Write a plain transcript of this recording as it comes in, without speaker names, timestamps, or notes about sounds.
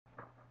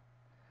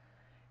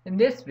In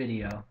this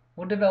video,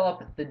 we'll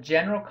develop the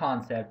general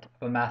concept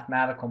of a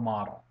mathematical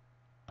model.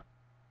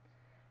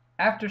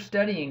 After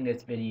studying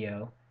this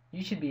video,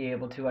 you should be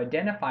able to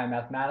identify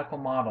mathematical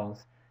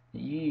models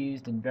that you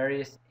used in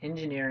various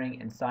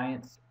engineering and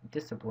science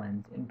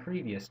disciplines in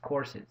previous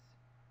courses.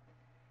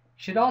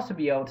 You should also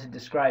be able to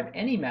describe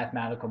any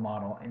mathematical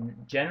model in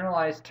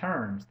generalized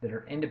terms that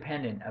are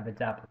independent of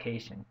its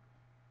application.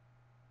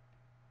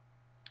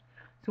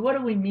 So what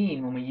do we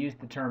mean when we use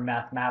the term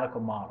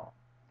mathematical model?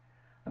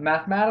 A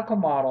mathematical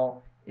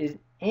model is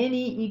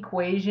any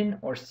equation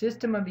or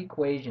system of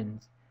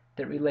equations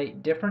that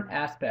relate different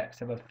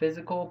aspects of a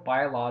physical,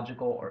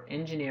 biological, or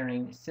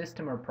engineering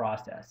system or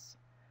process.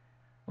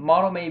 A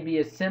model may be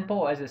as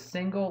simple as a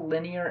single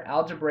linear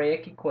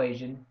algebraic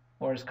equation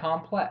or as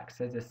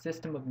complex as a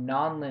system of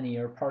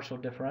nonlinear partial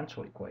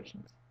differential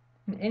equations,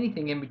 and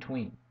anything in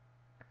between.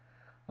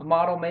 A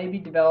model may be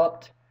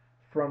developed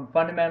from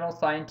fundamental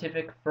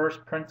scientific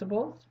first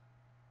principles,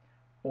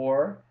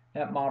 or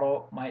that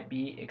model might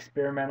be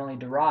experimentally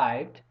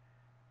derived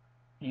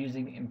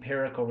using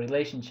empirical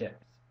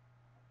relationships.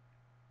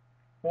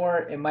 Or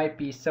it might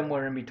be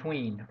somewhere in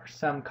between, or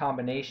some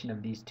combination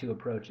of these two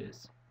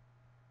approaches.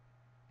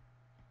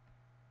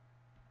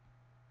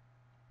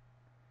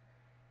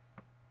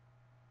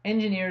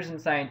 Engineers and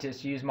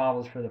scientists use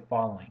models for the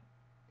following.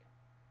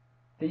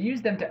 They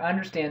use them to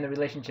understand the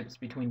relationships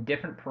between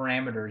different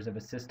parameters of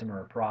a system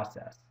or a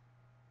process.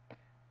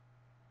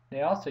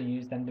 They also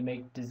use them to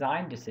make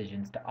design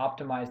decisions to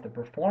optimize the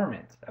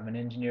performance of an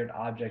engineered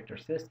object or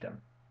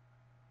system.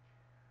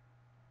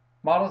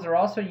 Models are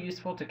also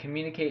useful to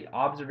communicate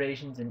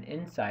observations and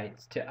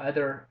insights to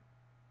other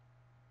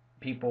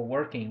people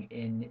working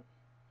in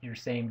your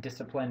same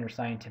discipline or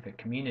scientific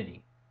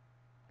community.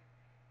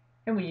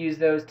 And we use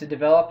those to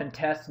develop and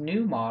test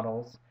new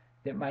models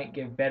that might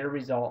give better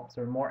results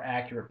or more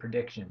accurate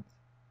predictions.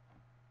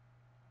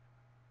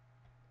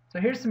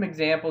 So here's some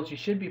examples you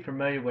should be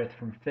familiar with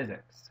from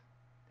physics.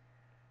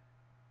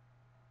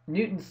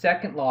 Newton's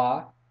second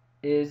law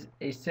is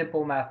a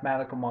simple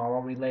mathematical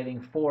model relating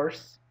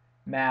force,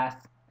 mass,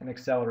 and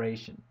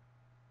acceleration.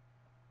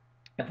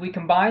 If we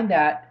combine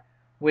that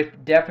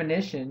with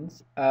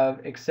definitions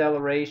of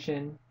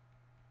acceleration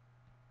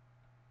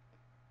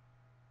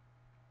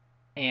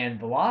and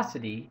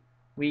velocity,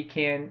 we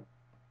can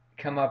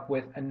come up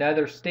with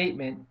another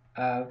statement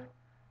of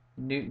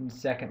Newton's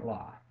second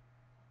law.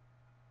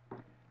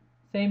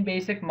 Same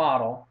basic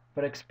model,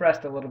 but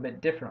expressed a little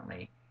bit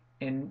differently.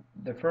 In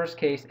the first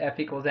case, F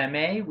equals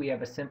ma, we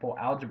have a simple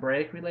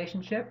algebraic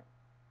relationship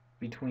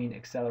between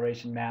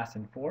acceleration, mass,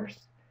 and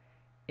force.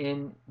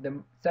 In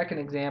the second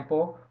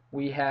example,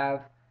 we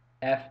have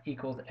F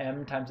equals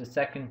m times the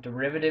second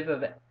derivative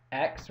of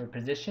x, or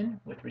position,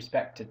 with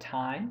respect to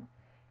time,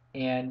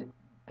 and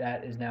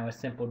that is now a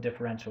simple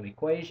differential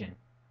equation.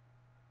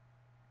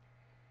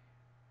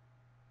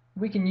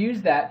 We can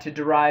use that to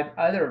derive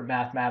other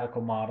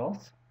mathematical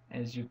models,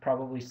 as you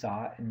probably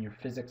saw in your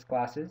physics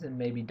classes and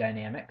maybe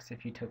dynamics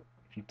if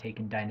you've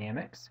taken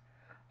dynamics.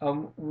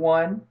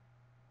 One,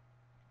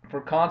 for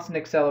constant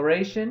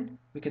acceleration,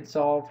 we could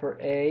solve for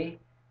A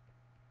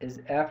is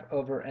F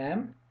over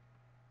m.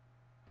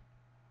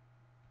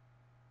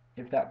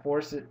 If that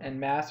force and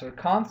mass are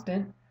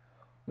constant,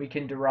 we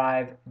can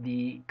derive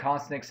the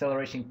constant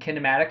acceleration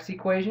kinematics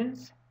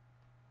equations,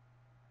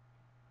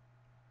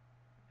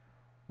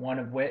 one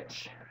of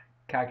which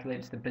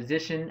calculates the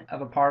position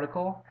of a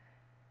particle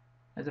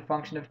as a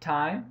function of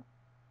time.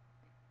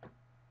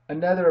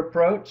 Another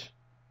approach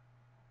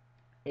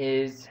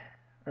is,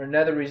 or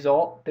another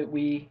result that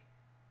we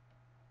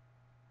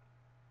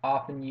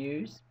often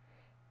use,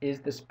 is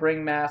the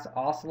spring mass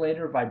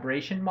oscillator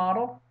vibration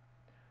model,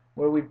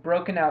 where we've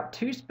broken out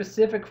two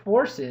specific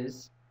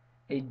forces,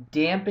 a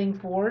damping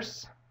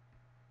force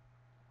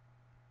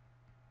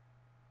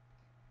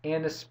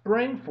and a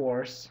spring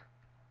force,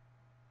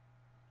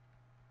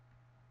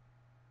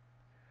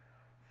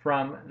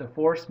 from the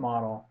force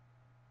model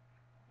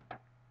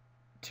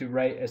to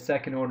write a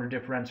second order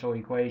differential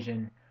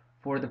equation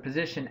for the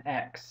position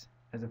x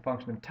as a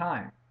function of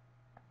time.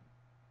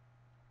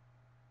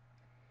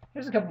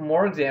 Here's a couple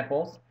more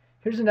examples.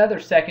 Here's another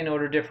second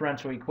order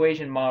differential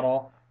equation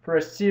model for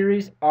a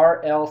series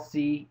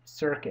RLC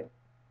circuit.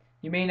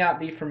 You may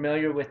not be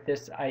familiar with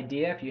this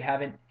idea if you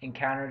haven't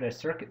encountered a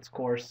circuits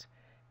course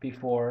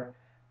before,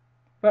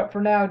 but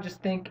for now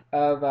just think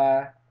of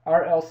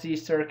RLC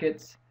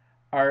circuits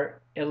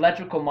are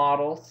electrical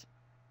models,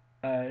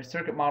 a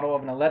circuit model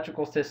of an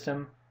electrical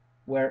system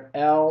where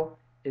L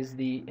is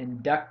the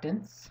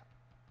inductance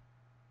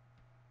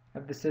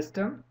of the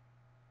system,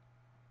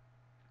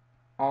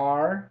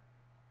 R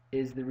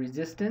is the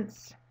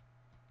resistance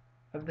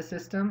of the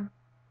system,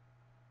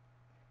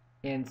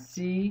 and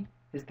C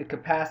is the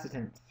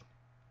capacitance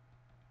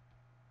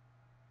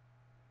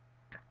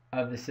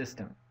of the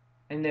system,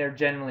 and they're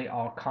generally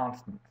all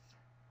constants.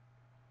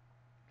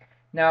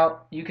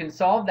 Now you can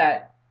solve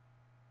that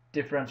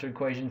differential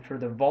equation for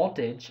the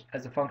voltage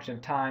as a function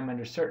of time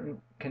under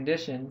certain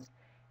conditions,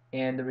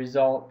 and the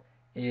result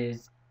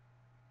is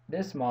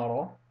this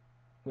model,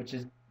 which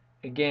is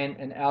again,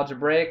 an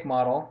algebraic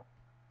model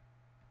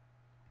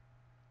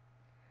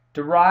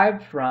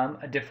derived from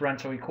a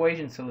differential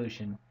equation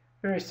solution.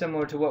 Very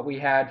similar to what we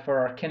had for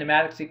our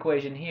kinematics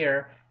equation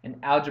here, an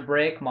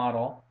algebraic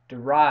model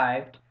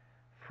derived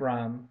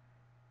from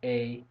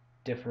a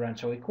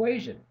differential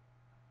equation.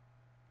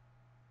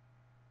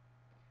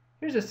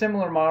 Here's a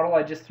similar model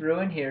I just threw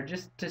in here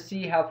just to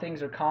see how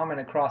things are common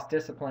across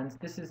disciplines.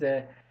 This is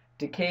a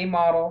decay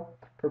model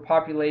for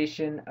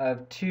population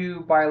of two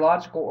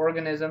biological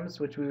organisms,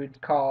 which we would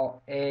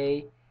call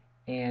A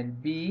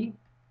and B,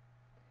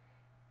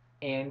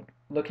 and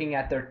looking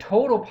at their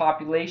total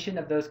population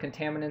of those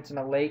contaminants in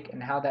a lake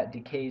and how that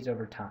decays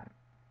over time.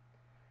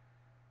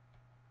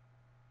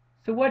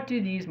 So what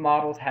do these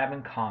models have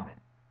in common?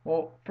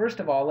 Well, first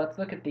of all, let's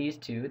look at these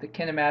two, the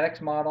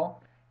kinematics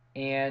model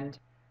and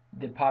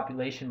the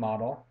population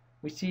model.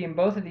 We see in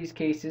both of these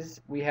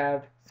cases we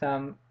have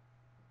some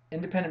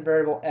independent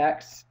variable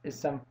x is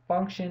some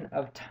function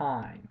of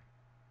time.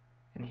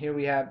 And here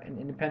we have an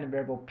independent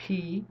variable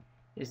p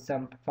is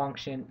some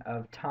function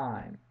of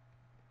time.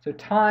 So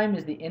time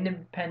is the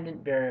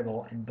independent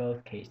variable in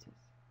both cases.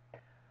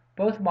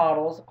 Both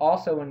models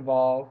also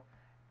involve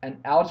an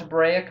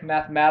algebraic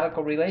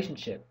mathematical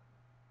relationship.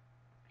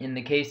 In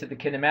the case of the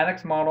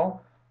kinematics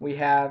model, we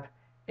have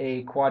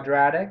a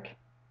quadratic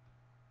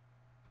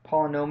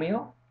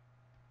polynomial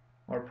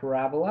or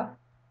parabola.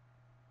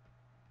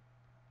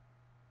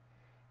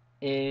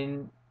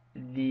 In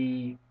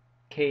the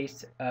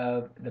case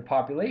of the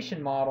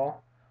population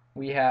model,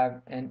 we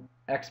have an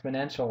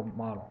exponential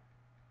model.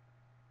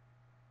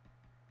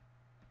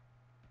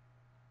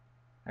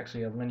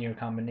 Actually, a linear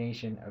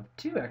combination of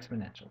two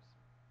exponentials.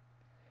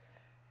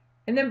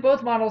 And then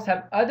both models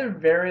have other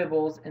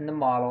variables in the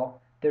model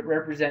that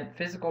represent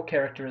physical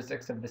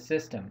characteristics of the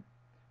system.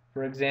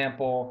 For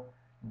example,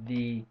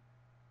 the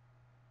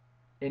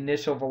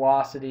initial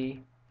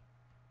velocity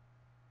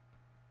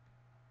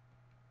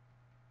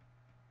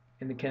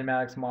in the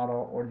kinematics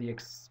model, or the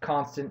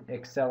constant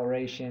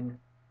acceleration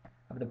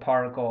of the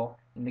particle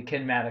in the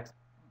kinematics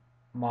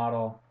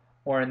model,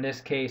 or in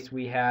this case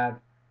we have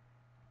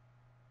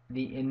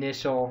the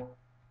initial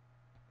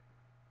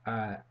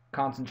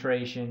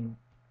concentration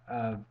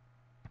of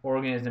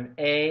organism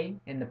A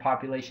in the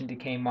population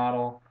decay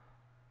model,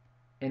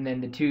 and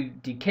then the two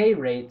decay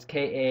rates, Ka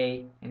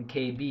and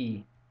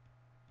Kb.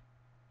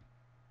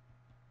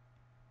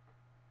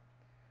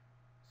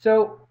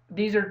 So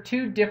these are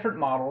two different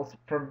models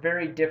from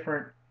very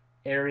different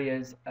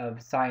areas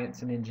of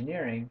science and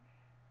engineering.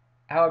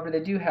 However, they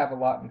do have a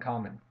lot in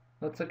common.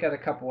 Let's look at a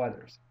couple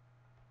others.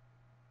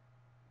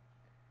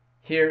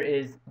 Here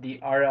is the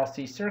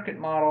RLC circuit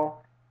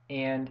model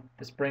and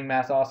the spring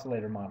mass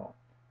oscillator model.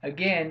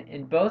 Again,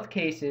 in both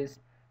cases,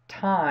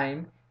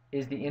 time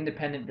is the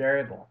independent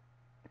variable.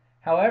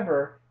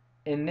 However,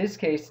 in this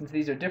case, since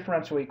these are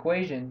differential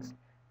equations,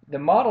 the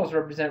models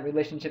represent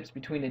relationships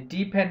between a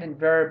dependent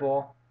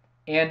variable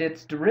and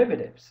its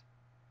derivatives.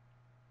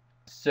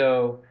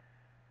 So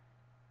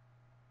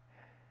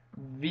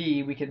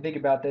V, we can think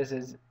about this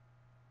as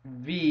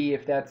V,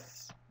 if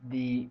that's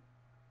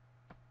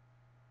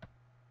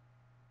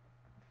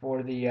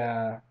for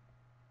the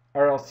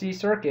RLC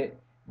circuit,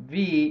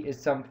 V is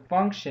some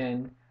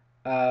function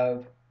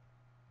of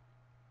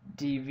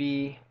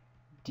dV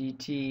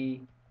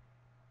dt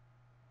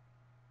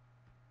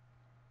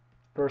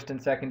first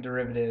and second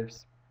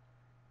derivatives,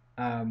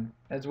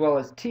 as well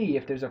as t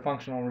if there's a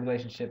functional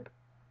relationship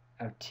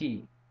of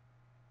t.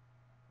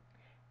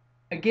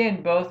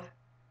 Again, both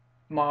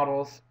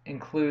models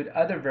include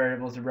other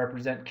variables that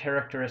represent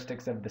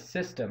characteristics of the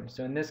system.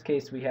 So in this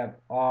case we have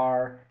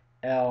R,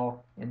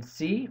 L, and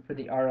C for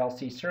the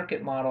RLC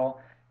circuit model.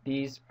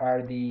 These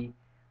are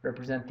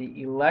represent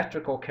the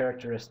electrical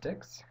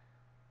characteristics.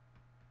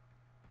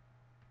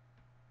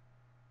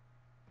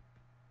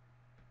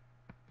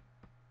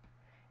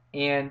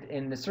 And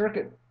in the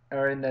circuit,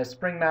 or in the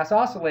spring mass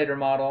oscillator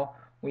model,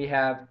 we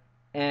have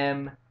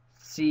M,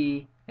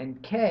 C,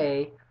 and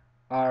K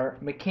are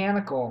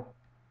mechanical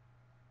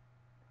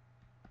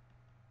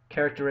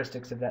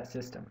characteristics of that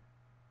system.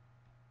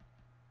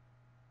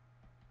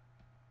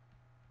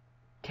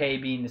 K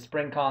being the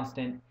spring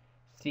constant,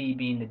 C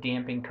being the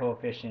damping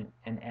coefficient,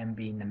 and M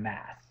being the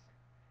mass.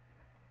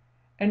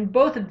 And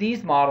both of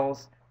these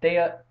models,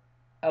 they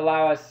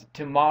allow us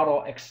to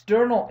model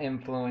external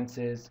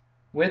influences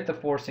with the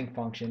forcing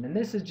function. And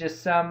this is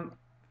just some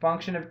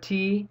function of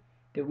t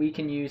that we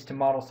can use to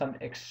model some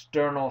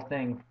external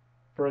thing.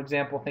 For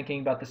example,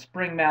 thinking about the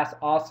spring mass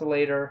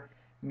oscillator,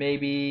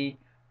 maybe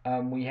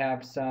we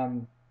have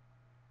some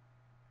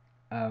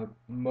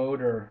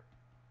motor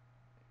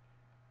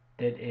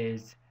that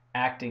is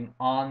acting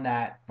on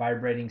that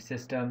vibrating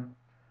system,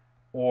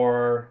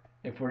 or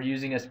if we're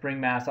using a spring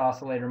mass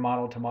oscillator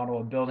model to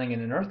model a building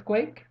in an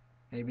earthquake,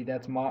 maybe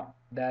that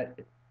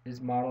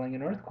is modeling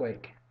an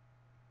earthquake.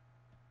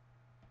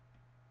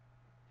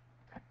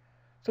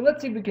 So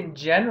let's see if we can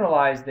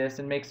generalize this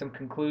and make some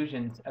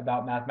conclusions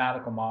about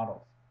mathematical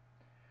models.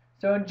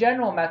 So in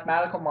general, a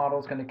mathematical model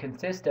is going to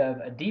consist of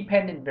a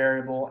dependent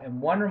variable and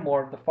one or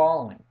more of the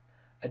following.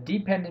 a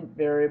dependent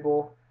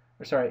variable,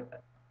 or sorry,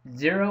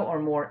 0 or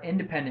more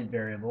independent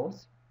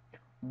variables,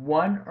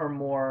 1 or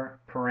more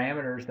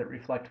parameters that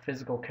reflect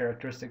physical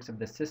characteristics of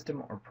the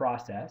system or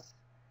process,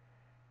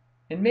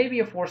 and maybe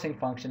a forcing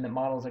function that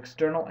models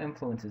external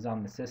influences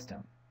on the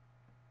system.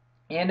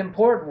 And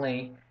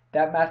importantly,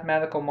 that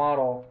mathematical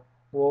model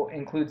will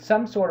include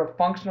some sort of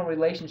functional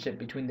relationship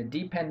between the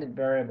dependent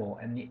variable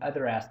and the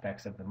other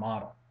aspects of the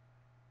model.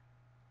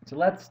 So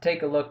let's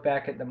take a look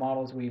back at the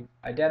models we've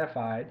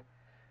identified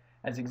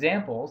as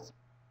examples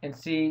and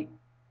see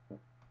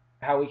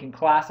how we can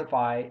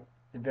classify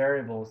the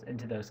variables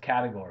into those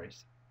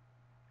categories.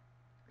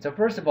 So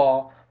first of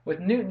all, with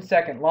Newton's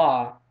second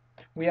law,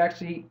 we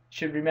actually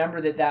should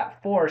remember that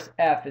that force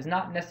F is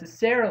not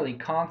necessarily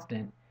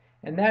constant,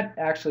 and that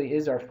actually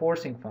is our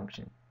forcing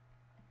function.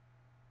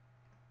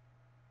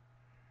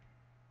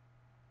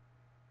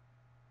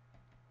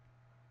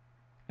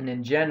 And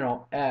in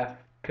general, F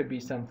could be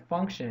some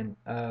function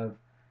of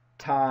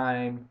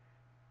time,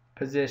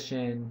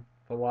 position,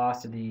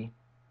 velocity,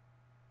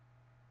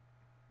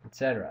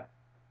 etc.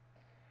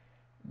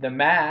 The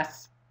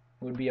mass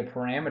would be a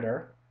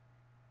parameter,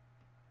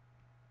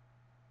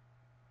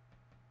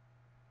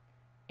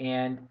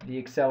 and the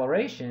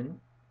acceleration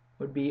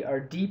would be our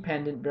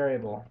dependent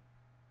variable.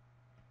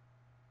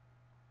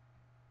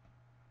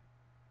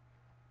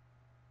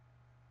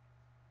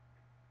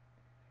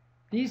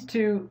 These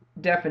two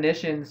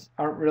definitions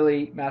aren't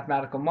really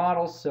mathematical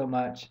models so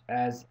much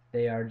as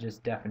they are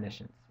just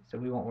definitions, so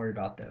we won't worry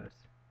about those.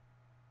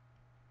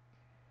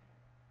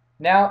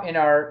 Now in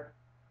our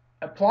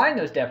applying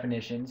those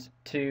definitions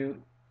to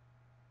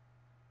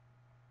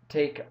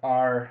take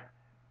our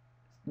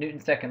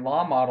Newton's second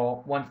law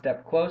model one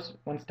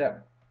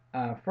step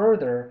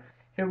further,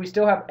 here we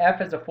still have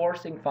F as a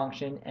forcing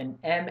function and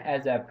M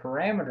as a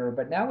parameter,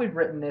 but now we've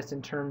written this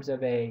in terms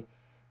of a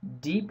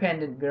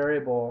dependent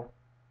variable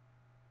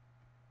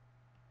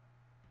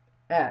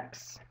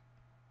X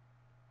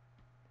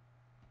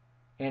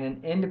and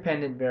an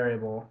independent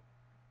variable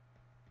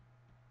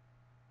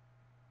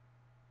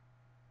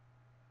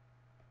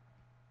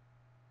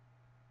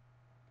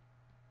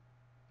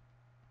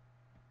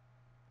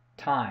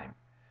time.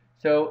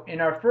 So in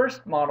our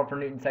first model for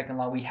Newton's second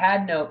law, we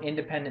had no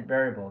independent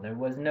variable. There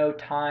was no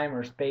time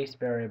or space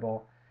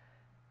variable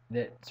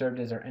that served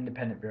as our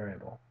independent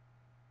variable.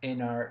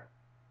 In our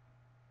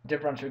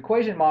differential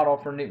equation model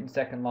for Newton's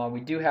second law,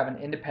 we do have an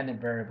independent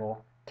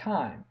variable,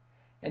 time.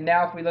 And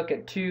now if we look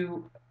at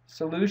two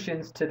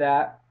solutions to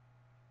that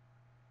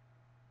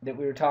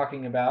we were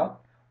talking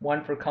about,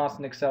 one for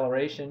constant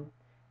acceleration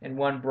and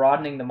one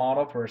broadening the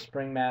model for a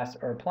spring mass,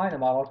 or applying the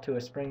model to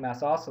a spring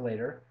mass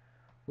oscillator,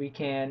 we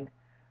can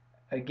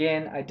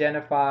again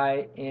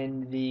identify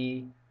in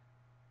the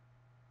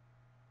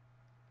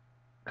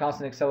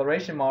constant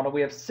acceleration model,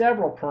 we have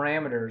several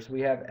parameters.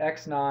 We have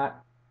x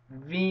naught,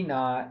 v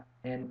naught,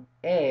 and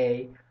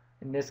a,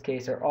 in this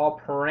case, are all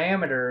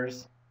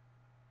parameters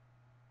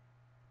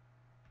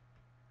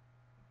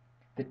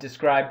that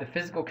describe the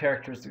physical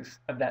characteristics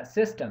of that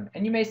system.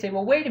 And you may say,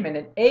 well, wait a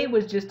minute, a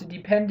was just a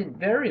dependent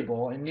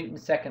variable in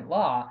Newton's second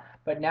law,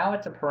 but now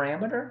it's a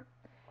parameter?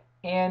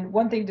 And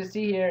one thing to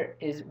see here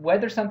is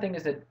whether something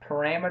is a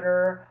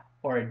parameter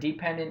or a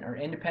dependent or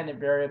independent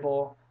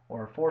variable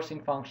or a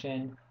forcing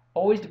function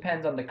always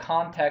depends on the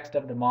context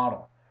of the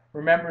model.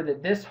 Remember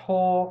that this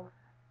whole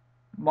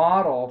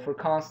model for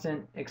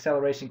constant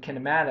acceleration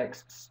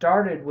kinematics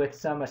started with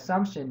some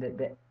assumption that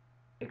the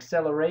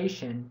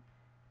acceleration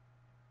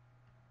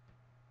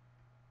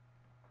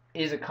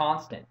is a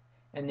constant.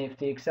 And if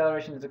the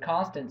acceleration is a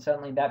constant,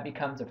 suddenly that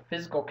becomes a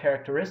physical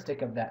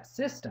characteristic of that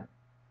system,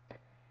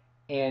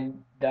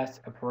 and thus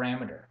a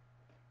parameter.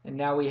 And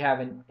now we have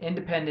an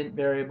independent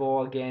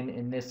variable again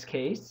in this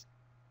case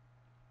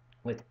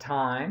with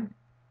time,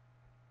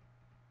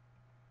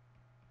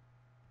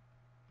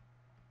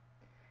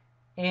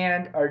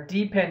 and our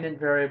dependent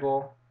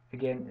variable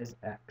again is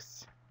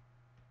x.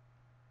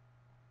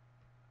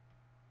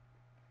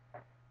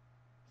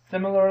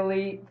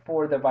 Similarly,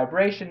 for the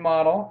vibration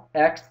model,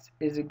 x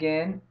is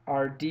again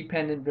our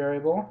dependent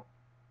variable.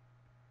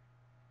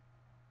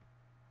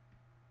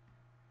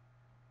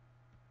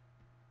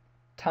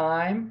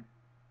 Time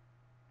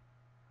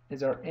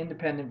is our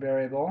independent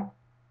variable.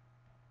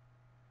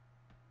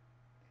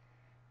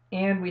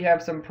 And we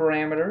have some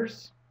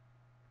parameters.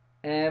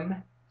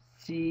 M,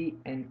 C,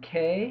 and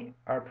K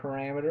are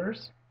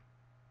parameters.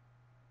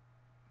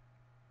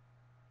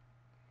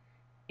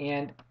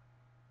 And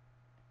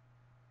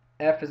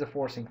F is a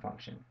forcing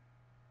function.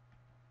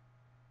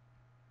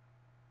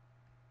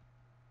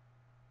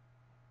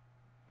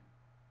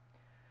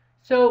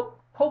 So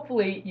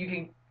hopefully you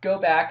can go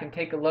back and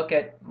take a look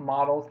at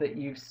models that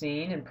you've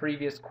seen in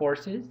previous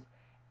courses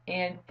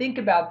and think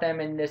about them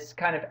in this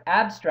kind of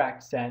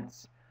abstract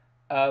sense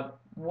of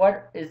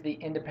what is the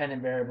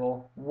independent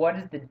variable, what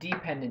is the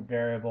dependent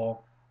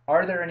variable,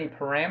 are there any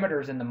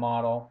parameters in the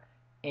model,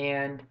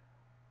 and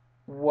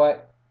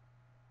what,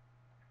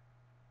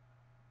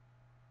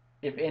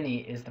 if any,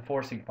 is the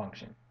forcing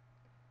function.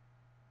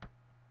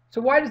 So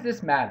why does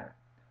this matter?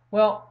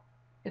 Well,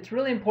 it's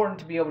really important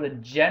to be able to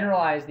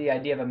generalize the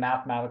idea of a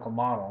mathematical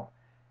model.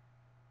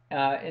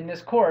 In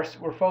this course,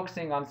 we're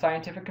focusing on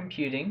scientific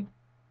computing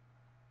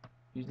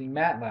using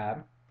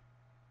MATLAB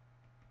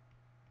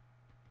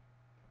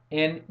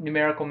and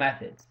numerical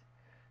methods.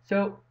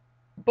 So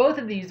both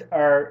of these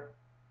are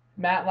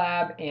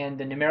MATLAB and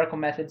the numerical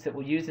methods that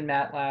we'll use in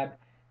MATLAB.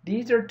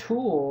 These are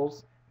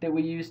tools that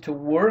we use to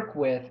work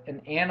with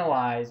and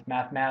analyze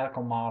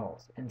mathematical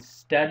models and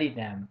study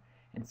them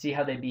and see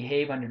how they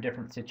behave under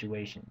different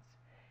situations.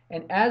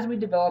 And as we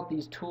develop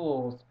these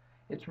tools,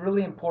 it's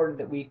really important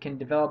that we can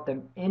develop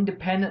them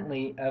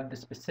independently of the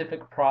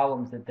specific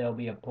problems that they'll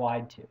be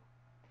applied to.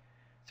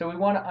 So we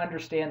want to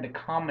understand the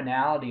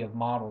commonality of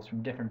models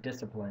from different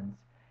disciplines,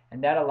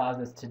 and that allows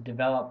us to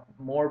develop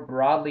more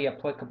broadly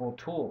applicable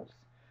tools.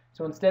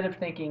 So instead of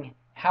thinking,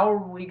 how are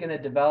we going to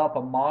develop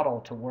a model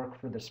to work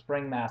for the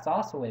spring mass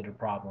oscillator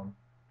problem,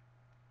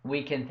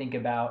 we can think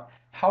about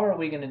how are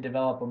we going to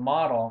develop a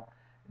model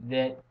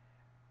that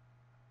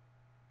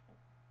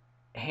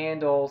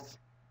handles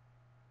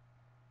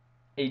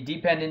a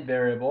dependent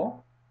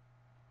variable,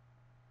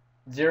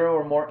 0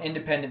 or more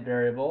independent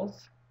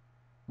variables,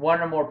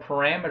 1 or more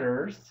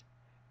parameters,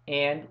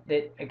 and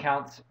that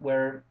accounts,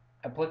 where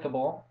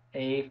applicable,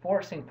 a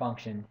forcing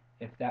function,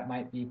 if that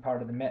might be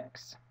part of the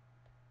mix.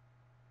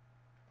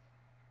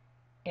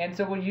 And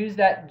so we'll use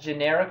that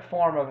generic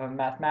form of a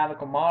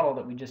mathematical model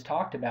that we just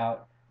talked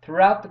about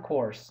throughout the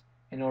course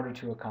in order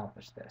to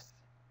accomplish this.